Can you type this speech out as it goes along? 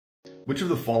Which of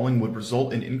the following would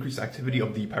result in increased activity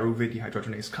of the pyruvate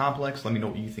dehydrogenase complex? Let me know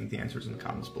what you think the answer is in the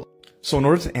comments below. So in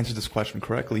order to answer this question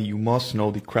correctly, you must know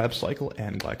the Krebs cycle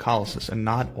and glycolysis. And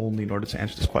not only in order to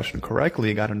answer this question correctly,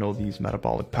 you got to know these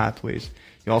metabolic pathways.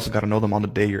 You also got to know them on the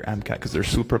day you're MCAT because they're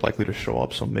super likely to show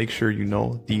up. So make sure you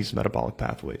know these metabolic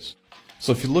pathways.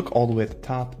 So if you look all the way at the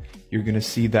top, you're going to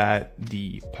see that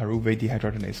the pyruvate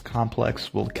dehydrogenase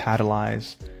complex will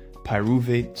catalyze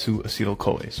pyruvate to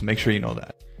acetyl-CoA. So make sure you know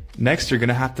that. Next, you're going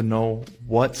to have to know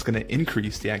what's going to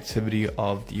increase the activity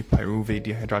of the pyruvate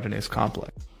dehydrogenase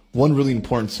complex. One really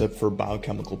important tip for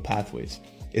biochemical pathways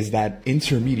is that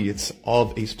intermediates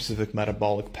of a specific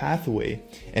metabolic pathway,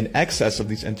 an excess of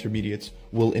these intermediates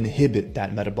will inhibit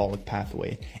that metabolic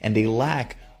pathway, and a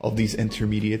lack of these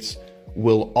intermediates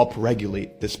will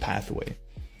upregulate this pathway.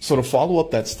 So to follow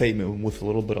up that statement with a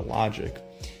little bit of logic,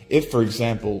 if, for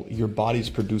example, your body's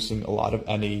producing a lot of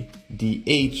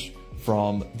NADH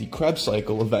from the Krebs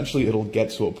cycle, eventually it'll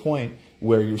get to a point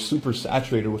where you're super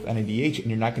saturated with NADH and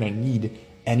you're not going to need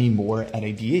any more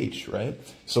NADH, right?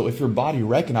 So if your body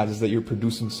recognizes that you're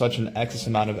producing such an excess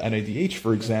amount of NADH,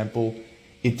 for example,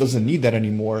 it doesn't need that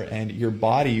anymore, and your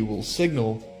body will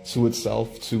signal to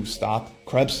itself to stop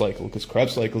Krebs cycle, because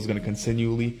Krebs cycle is going to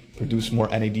continually produce more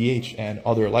NADH and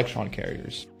other electron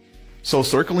carriers. So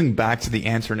circling back to the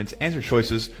answer and its answer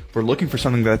choices, we're looking for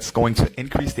something that's going to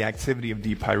increase the activity of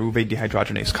the pyruvate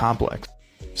dehydrogenase complex.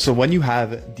 So when you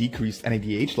have decreased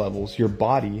NADH levels, your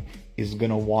body is going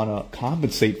to want to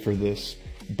compensate for this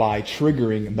by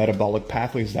triggering metabolic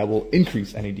pathways that will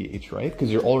increase NADH, right?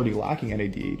 Because you're already lacking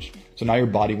NADH. So now your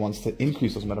body wants to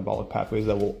increase those metabolic pathways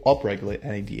that will upregulate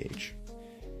NADH.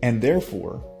 And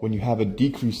therefore, when you have a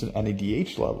decrease in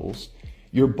NADH levels,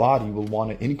 your body will want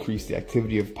to increase the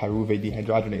activity of pyruvate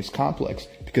dehydrogenase complex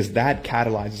because that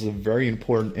catalyzes a very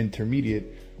important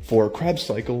intermediate for a Krebs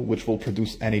cycle, which will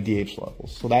produce NADH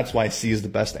levels. So that's why C is the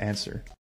best answer.